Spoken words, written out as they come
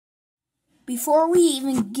before we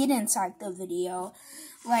even get inside the video,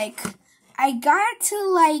 I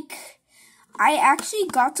actually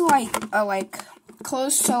got to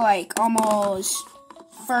close to almost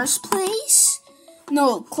first place.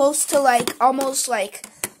 No, close to almost to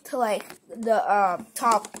the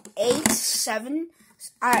top 8, 7.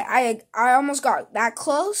 I almost got that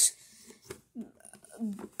close.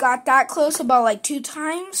 Got that close about 2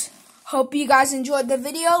 times. Hope you guys enjoyed the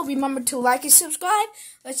video. Remember to like and subscribe.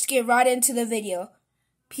 Let's get right into the video.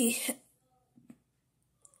 Peace.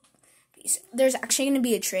 There's actually going to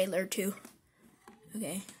be a trailer too.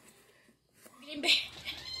 Okay.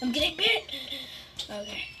 I'm getting bit.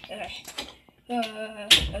 Okay. Okay. Oh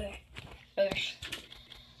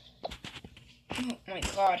my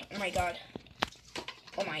god.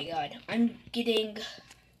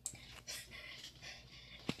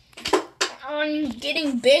 I'm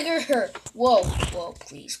getting bigger. Whoa,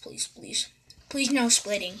 please. Please no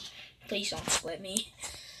splitting. Please don't split me.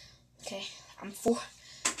 Okay, I'm 4.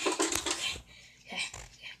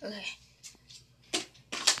 Okay.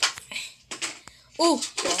 Ooh.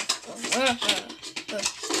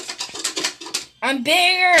 I'm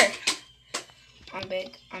bigger. I'm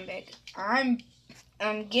big. I'm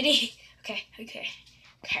getting. Okay.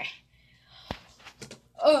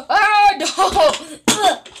 No.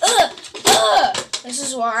 This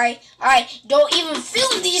is why I don't even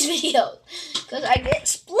film these videos, because I get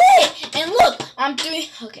split. And look, I'm 3.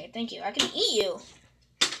 Okay, thank you. I can eat you.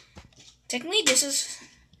 Technically, this is.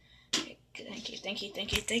 Okay, thank you.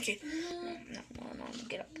 No.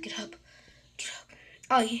 Get up.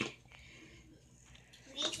 Oh yeah.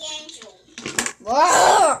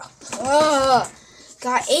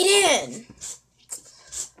 Got Aiden.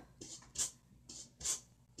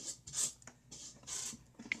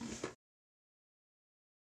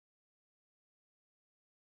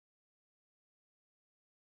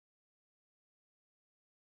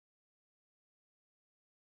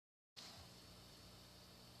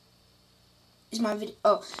 Is my video.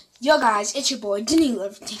 Oh, yo guys, it's your boy Denny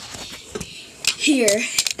Everything here,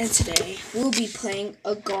 and today we'll be playing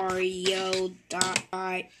Agrio.io.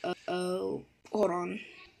 Hold on.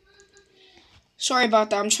 Sorry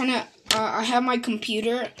about that. I'm trying to. I have my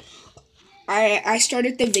computer. I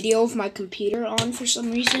started the video with my computer on for some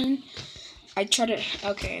reason. I tried to.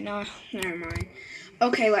 Okay, no, never mind.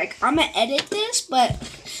 Okay, I'm gonna edit this, but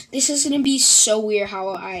this is gonna be so weird how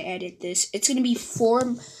I edit this. It's gonna be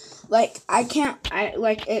 4. When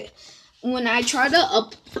I try to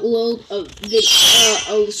upload a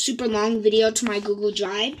super long video to my Google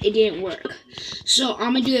Drive, it didn't work. So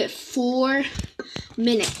I'm gonna do it 4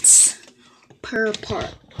 minutes per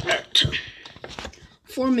part.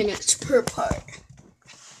 4 minutes per part.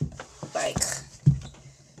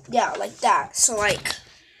 Yeah, like that. So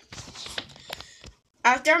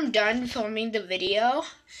after I'm done filming the video,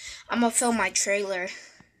 I'm gonna film my trailer.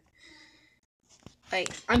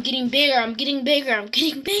 I'm getting bigger.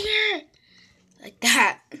 Like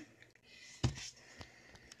that.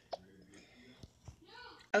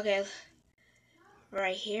 Okay.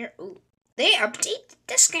 Right here. Ooh. They update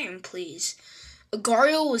this game, please.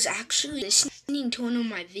 Agrio was actually listening to one of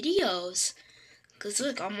my videos. Cause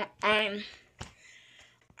look, I'm I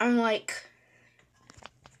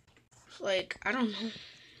don't know.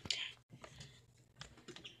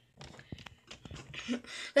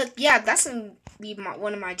 Look, yeah, that's gonna be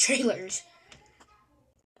one of my trailers.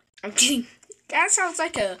 I'm kidding. That sounds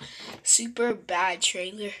like a super bad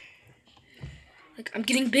trailer. I'm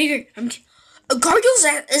getting bigger. Agrio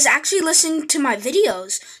is actually listening to my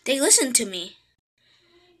videos. They listen to me.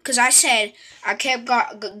 Cause I said I kept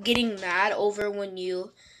getting mad over when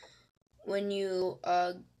you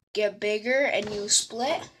get bigger and you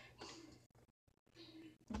split,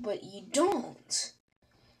 but you don't.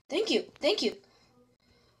 Thank you.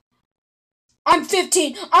 I'm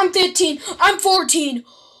 15. I'm 14.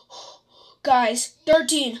 Guys,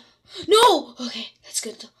 13. No. Okay, that's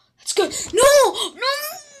good. No.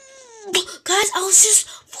 Guys, I was just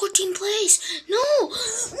 14th place. No.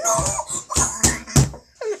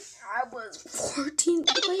 I was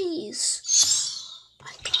 14th place.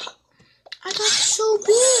 I got so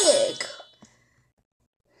big.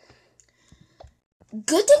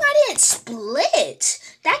 Good thing I didn't split.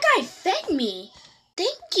 That guy fed me.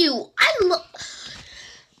 Thank you.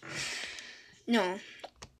 No.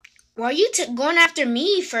 Why are you going after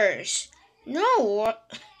me first? No.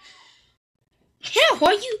 Yeah,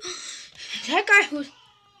 why you? That guy who.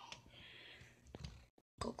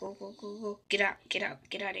 Go. Get out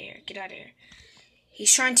of here.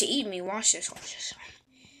 He's trying to eat me. Watch this.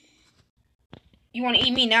 You want to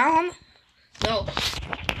eat me now, No.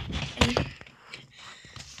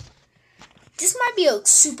 this might be a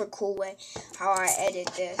super cool way how I edit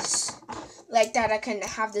this. Like that I can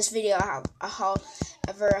have this video how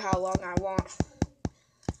long I want.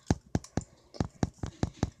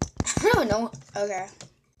 I don't know. Okay.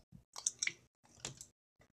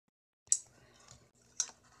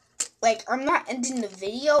 Like, I'm not ending the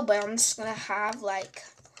video, but I'm just gonna have, like...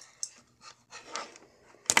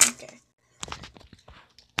 Okay.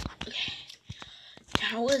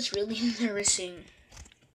 That was really embarrassing.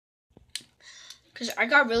 Because I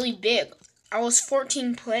got really big. I was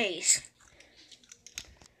 14th place.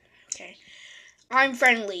 Okay. I'm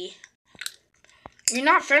friendly. You're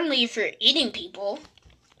not friendly if you're eating people.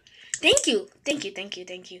 Thank you. Thank you, thank you,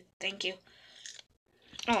 thank you, thank you.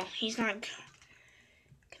 Oh, he's not...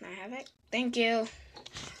 Can I have it? Thank you.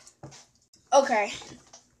 Okay.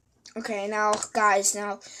 Okay, now, guys,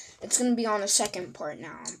 now, it's going to be on the second part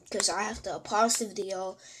now. Because I have to pause the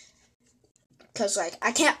video. Because, like,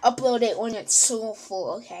 I can't upload it when it's so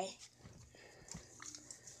full, okay?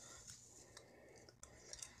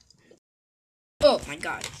 Oh, my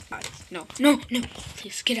God. No, no, no.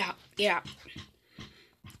 Please, get out. Get out.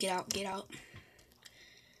 Get out, get out.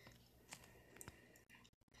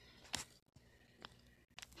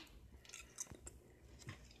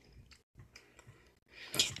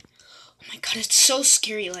 Oh my God, it's so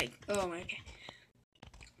scary. Like, oh my God.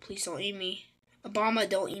 Please don't eat me. Obama,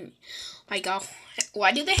 don't eat me. Oh my God.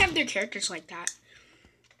 Why do they have their characters like that?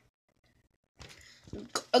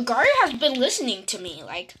 Agrio has been listening to me.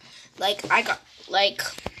 Like I got, like,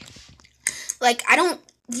 I don't,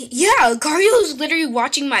 yeah, Agario's literally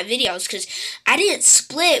watching my videos because I didn't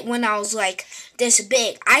split when I was, like, this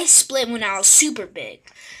big. I split when I was super big.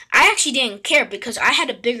 I actually didn't care because I had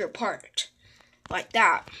a bigger part. Like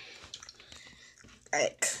that.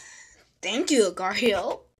 Like, thank you,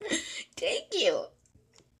 Agario. Thank you.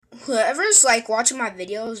 Whoever's, like, watching my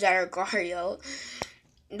videos that are Agario,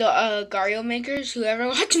 the Agario makers, whoever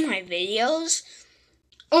watching my videos,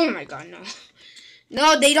 oh my God, no.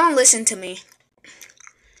 No, they don't listen to me.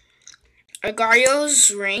 Agario's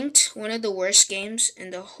ranked one of the worst games in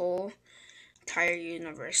the whole entire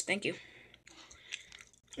universe. Thank you.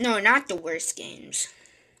 No, not the worst games.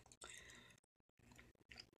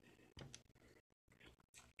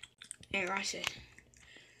 Hey, I said.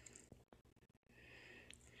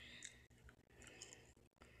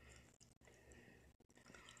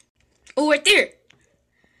 Oh, right there.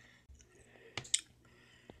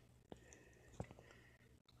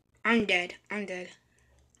 I'm dead. I'm dead.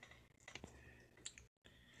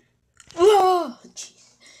 Oh,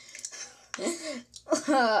 jeez.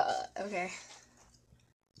 Okay.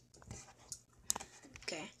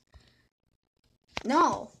 Okay.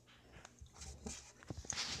 No.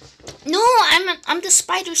 No, I'm the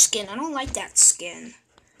spider skin. I don't like that skin.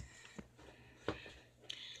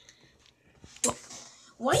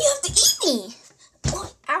 Why do you have to eat me?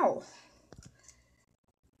 Oh, ow.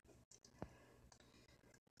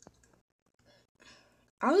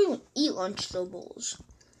 I don't even eat Lunchables.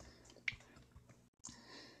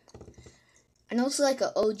 I know it's like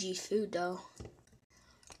an OG food though.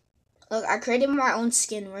 Look, I created my own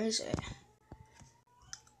skin. Where is it?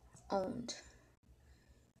 Owned.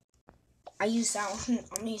 I use that one. I'm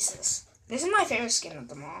gonna use this. This is my favorite skin of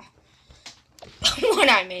them all. One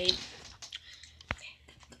I made.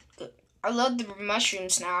 Good. I love the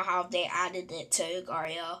mushrooms now, how they added it to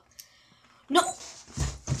Agrio. No!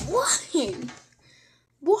 Why?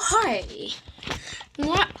 Why?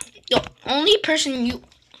 What? The only person you...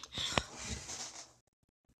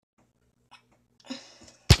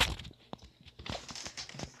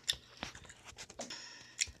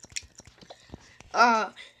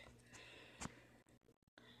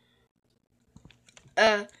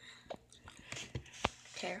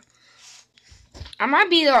 Okay. I might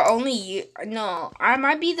be the only I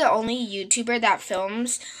might be the only YouTuber that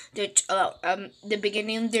films the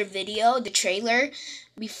beginning of their video, the trailer,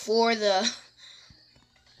 before the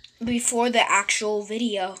actual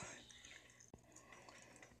video.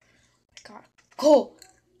 God, go,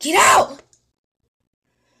 get out!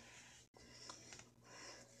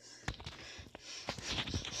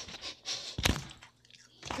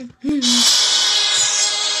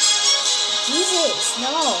 Jesus,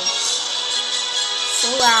 no. So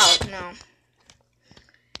loud, no.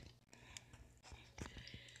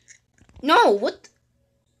 No, what?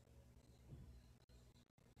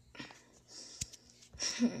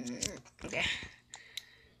 Okay.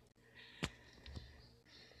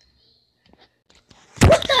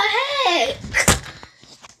 What the heck?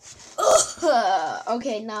 Ugh.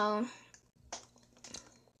 Okay, now.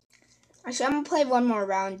 Actually, I'm gonna play one more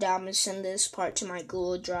round down and send this part to my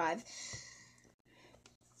Google Drive.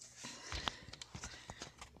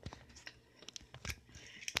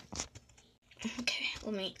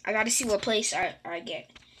 I gotta see what place I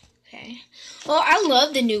get. Okay. Well, I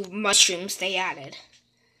love the new mushrooms they added.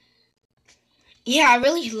 Yeah, I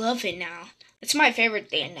really love it now. It's my favorite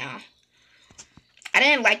thing now. I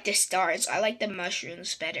didn't like the stars. I like the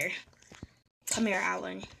mushrooms better. Come here,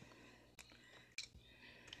 Alan.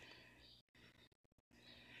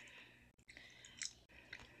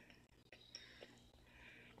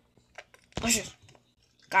 Mushrooms.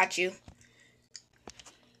 Got you.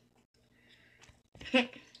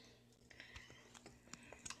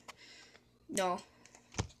 No.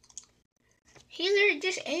 He literally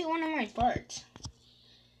just ate one of my parts.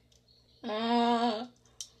 Okay.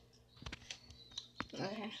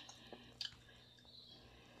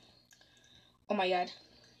 Oh my god.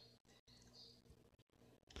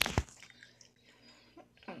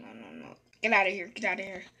 Oh, no. Get out of here. Get out of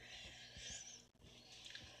here.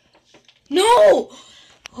 No!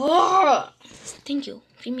 Oh! Thank you.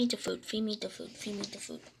 Feed me the food. Feed me the food. Feed me the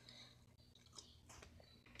food.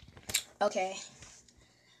 Okay.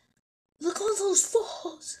 Look at all those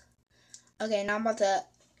falls. Okay, now I'm about to...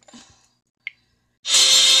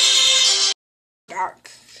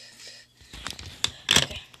 Dark.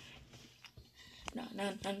 Okay. No.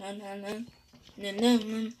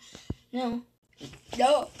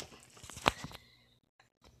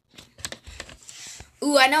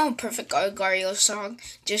 Ooh, I know a perfect Agrio song.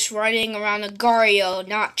 Just running around Agrio,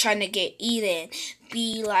 not trying to get eaten.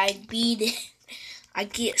 Be like beat. I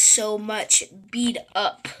get so much beat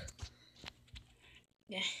up.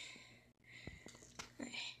 Yeah.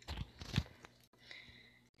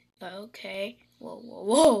 Okay.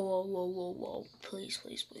 Whoa. Please.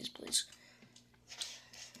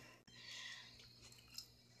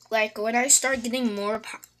 Like, when I start getting more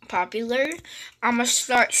popular, I'm gonna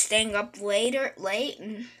start staying up late.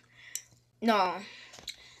 No.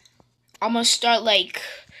 I'm gonna start, like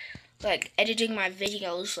editing my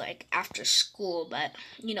videos, like, after school. But,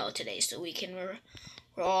 you know, today's the weekend. We're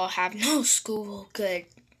all have no school. Good.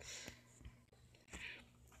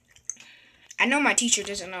 I know my teacher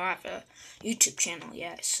doesn't know I have a YouTube channel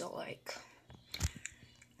yet, so, like,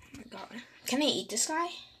 oh my god. Can I eat this guy?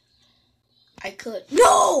 I could.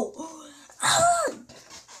 No!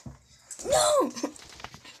 No!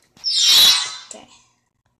 Okay.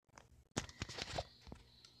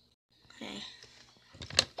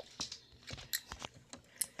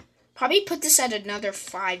 Probably put this at another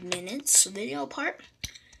 5 minutes video part.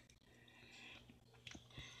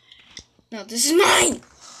 No, this is mine!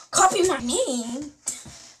 Copy my name!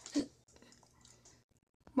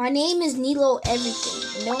 My name is Nilo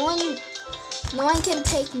Everything. No one can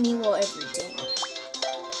take Nilo Everything.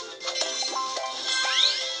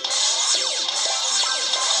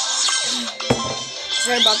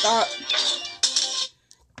 Sorry about that.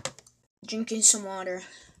 Drinking some water.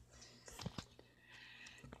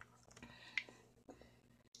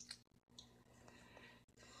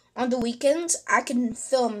 On the weekends, I can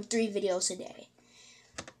film 3 videos a day.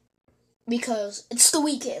 Because it's the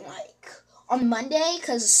weekend, like, on Monday,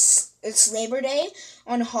 because it's Labor Day,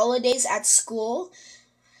 on holidays at school,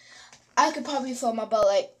 I could probably film about,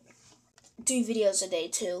 like, 3 videos a day,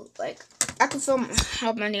 too. Like, I can film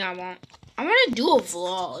how many I want. I want to do a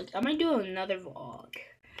vlog. I'm going to do another vlog.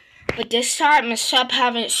 But this time, instead of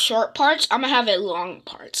having it short parts, I'm going to have it long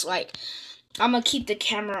parts. Like, I'm going to keep the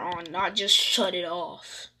camera on, not just shut it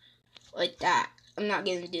off. Like that. I'm not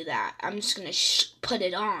going to do that. I'm just going to put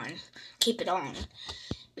it on. Keep it on.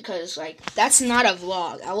 Because, like, that's not a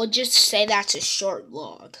vlog. I would just say that's a short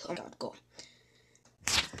vlog. Oh my god, go.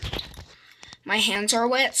 My hands are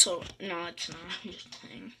wet, so no, it's not. I'm just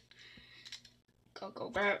playing. Go,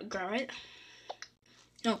 grab it.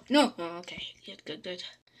 No. Oh, okay. Good.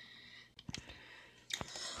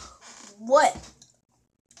 What?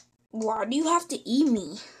 Why do you have to eat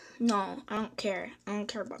me? No, I don't care. I don't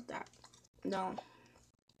care about that. No.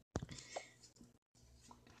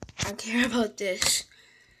 I care about this.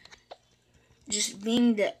 Just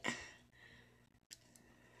being the...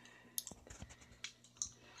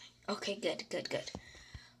 Okay, good.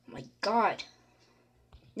 Oh my god.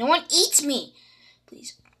 No one eats me.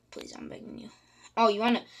 Please, I'm begging you. Oh, you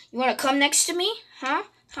wanna come next to me? Huh?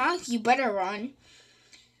 You better run.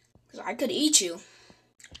 Cause I could eat you.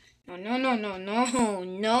 No. I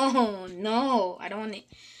don't want to.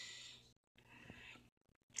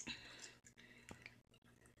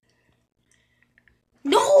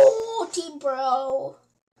 No, T-bro.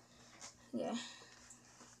 Yeah.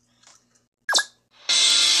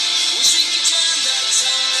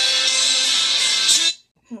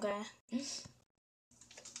 Okay.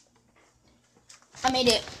 I made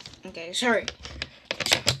it. Okay, sorry.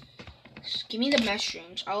 Just give me the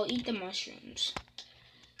mushrooms. I'll eat the mushrooms.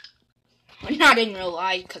 Well, not in real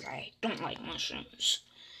life, because I don't like mushrooms.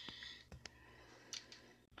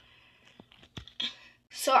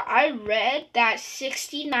 So I read that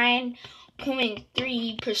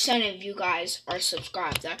 69.3% of you guys are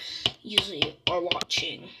subscribed that usually are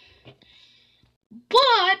watching.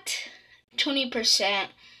 But 20%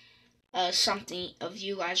 something of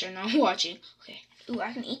you guys are not watching. Okay. Ooh,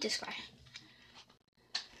 I can eat this guy.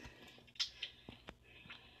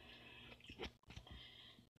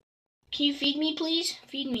 Can you feed me, please?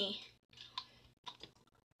 Feed me.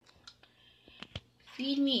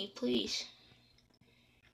 Feed me, please.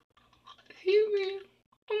 Feed me.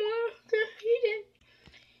 I want to feed it.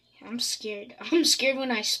 I'm scared. I'm scared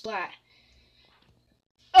when I splat.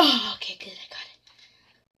 Oh, okay, good. I got it.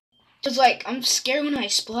 Just like, I'm scared when I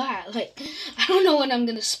splat. Like, I don't know when I'm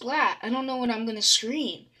gonna splat. I don't know when I'm gonna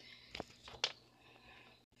scream.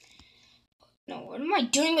 No, what am I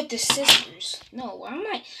doing with the scissors? No, why am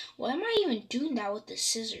I even doing that with the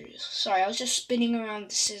scissors? Sorry, I was just spinning around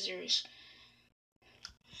the scissors.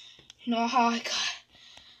 You know how I got...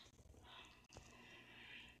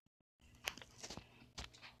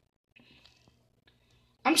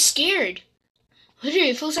 I'm scared.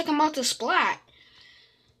 Literally, it feels like I'm about to splat.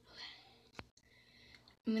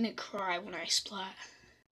 I'm gonna cry when I splat.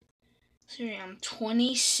 Sorry, I'm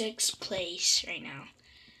 26th place right now.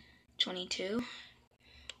 22.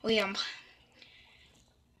 Oh yeah, I'm...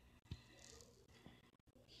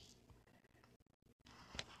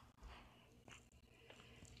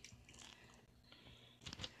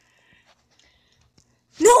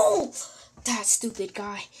 No! That stupid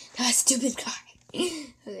guy. That stupid guy.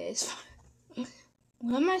 Okay, it's fine.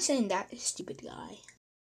 What am I saying? That stupid guy.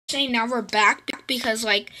 Saying now we're back because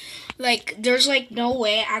like there's like no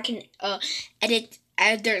way I can edit.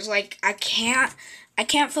 There's like I can't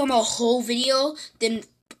film a whole video then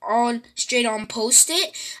straight on post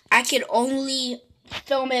it. I can only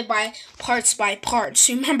film it by parts.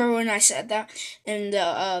 Remember when I said that in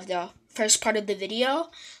the first part of the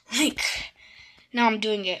video? Like now I'm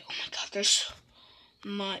doing it. Oh my god, there's so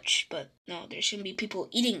much, but no, there shouldn't be people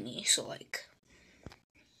eating me. So like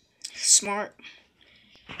smart.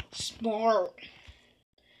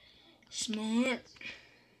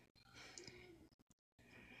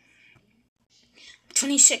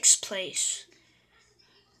 26th place.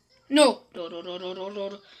 No. Go.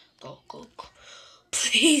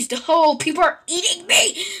 Please, no. People are eating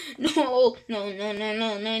me. No.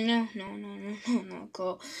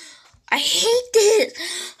 Go. I hate this.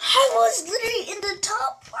 I was literally in the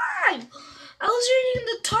top 5. I was already in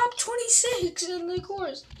the top 26 in the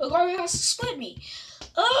course. Agrio has to split me.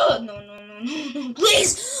 Oh, no.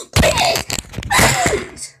 Please. I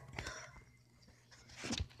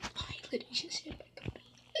literally just hit my copy.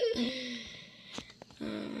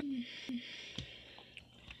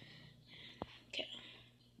 Okay.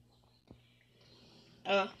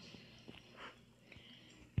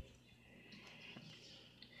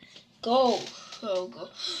 Go.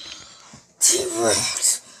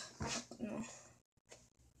 T-Rex. No.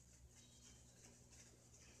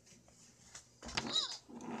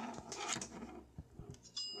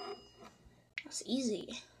 That's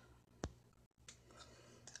easy.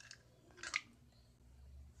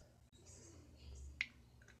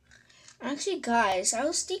 Actually, guys, I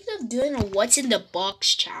was thinking of doing a what's in the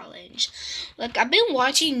box challenge. Like, I've been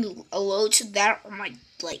watching a load of that on my,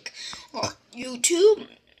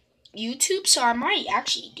 YouTube, so I might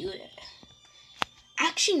actually do it.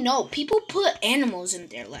 Actually, no, people put animals in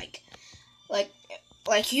there,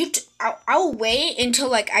 I'll wait until,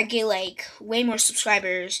 like, I get, like, way more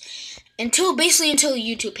subscribers, until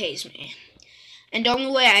YouTube pays me. And the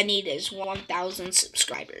only way I need is 1,000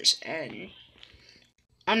 subscribers, and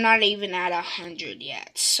I'm not even at 100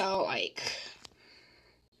 yet, so, like...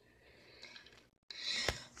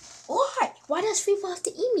 Why? Why does people have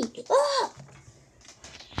to eat me? Ah!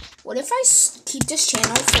 What if I keep this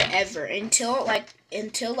channel forever, until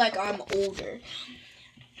I'm older?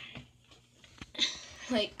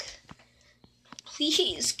 Like,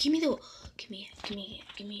 please, give me it.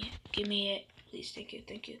 Please, thank you.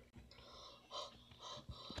 Thank you.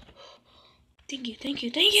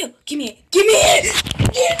 Give me it.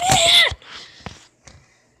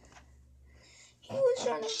 He was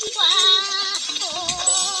trying to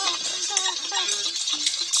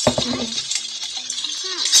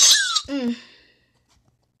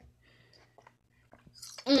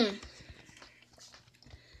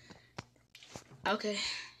Okay.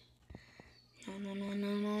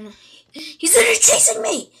 No. He's literally chasing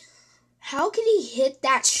me! How could he hit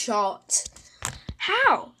that shot?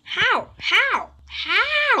 How?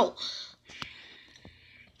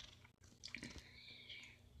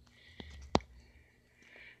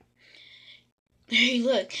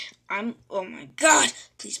 look. Oh my God.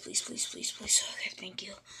 Please, please, please, please, please. Okay, thank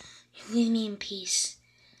you. Leave me in peace.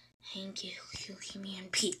 Thank you. You leave me in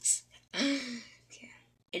peace. Okay.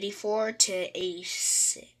 84 to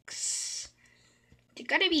 86. There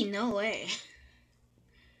gotta be no way.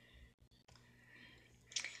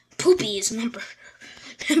 Poopy is number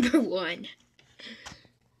 1.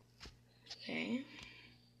 Okay.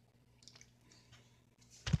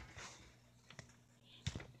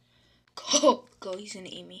 Go, he's gonna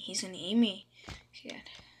eat me. He's gonna eat me. God.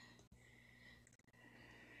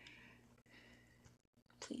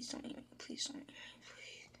 Please don't eat me. Please don't eat me.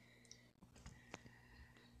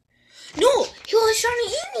 Please. No! He was trying to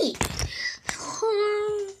eat me!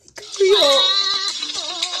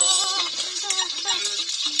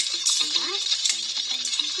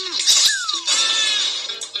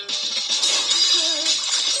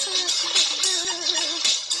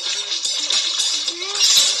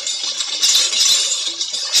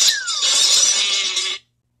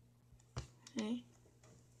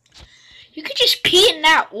 You could just pee in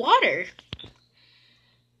that water.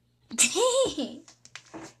 Dang.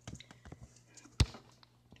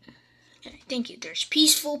 Thank you. There's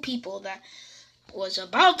peaceful people that was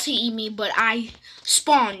about to eat me, but I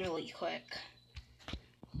spawned really quick.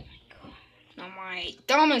 Oh my God. Now my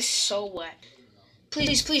thumb is so wet.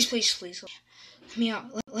 Please, please, please, please. Let me out.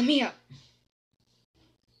 Let me out.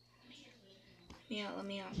 Let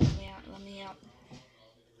me out.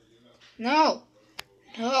 No.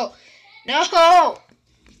 No. No.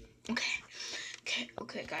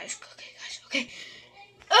 Okay, guys. Okay.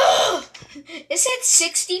 Ugh! It said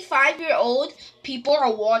 65-year-old people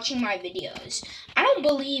are watching my videos. I don't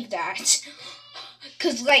believe that.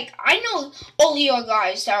 Cause like I know all you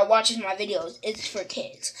guys that are watching my videos, it's for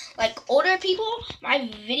kids. Like older people, my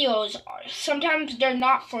videos sometimes they're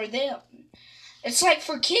not for them. It's like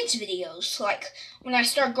for kids videos. Like when I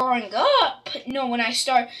start growing up, when I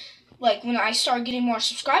start getting more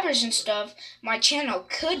subscribers and stuff, my channel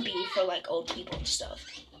could be for like old people and stuff.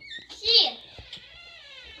 Yeah.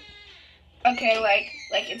 Okay, like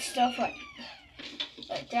it's stuff like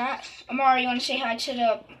that. Amara, you want to say hi to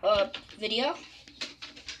the video?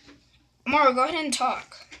 Amara, go ahead and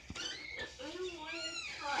talk. I don't want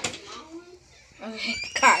to talk, Mom. Okay,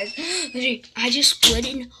 guys, literally, I just split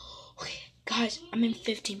in. Okay, guys, I'm in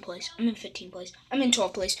 15th place. I'm in 15th place. I'm in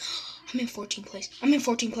 12th place. I'm in 14th place. I'm in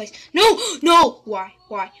 14th place. No! Why?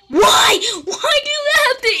 Why do you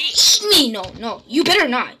have to eat me? No, you better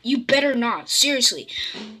not. You better not. Seriously.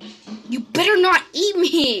 You better not eat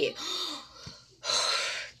me.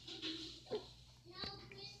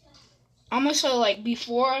 Almost like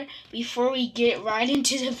before we get right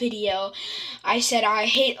into the video, I said I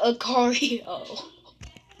hate Agrio.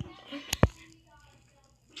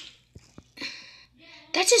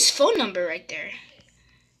 That's his phone number right there.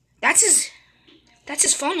 That's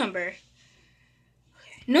his phone number.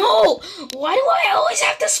 No! Why do I always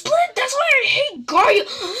have to split? That's why I hate Agrio.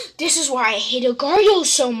 This is why I hate Agrio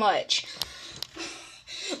so much.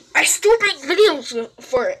 I still make videos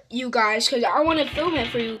for you guys because I want to film it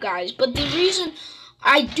for you guys. But the reason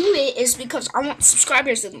I do it is because I want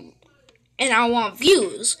subscribers and I want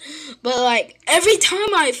views. But like every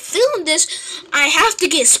time I film this, I have to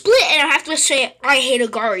get split and I have to say I hate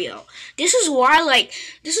Agrio. This is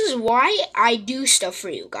why I do stuff for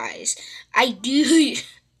you guys. I do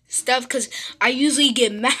stuff because I usually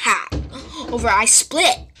get mad over I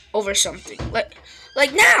split over something.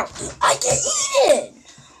 Like now, I get eaten.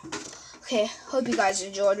 Okay, hope you guys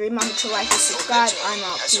enjoyed. Remember to like and subscribe. I'm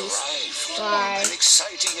out. Peace. Bye.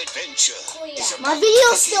 My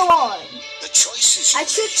video's still on. I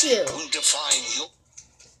tricked you.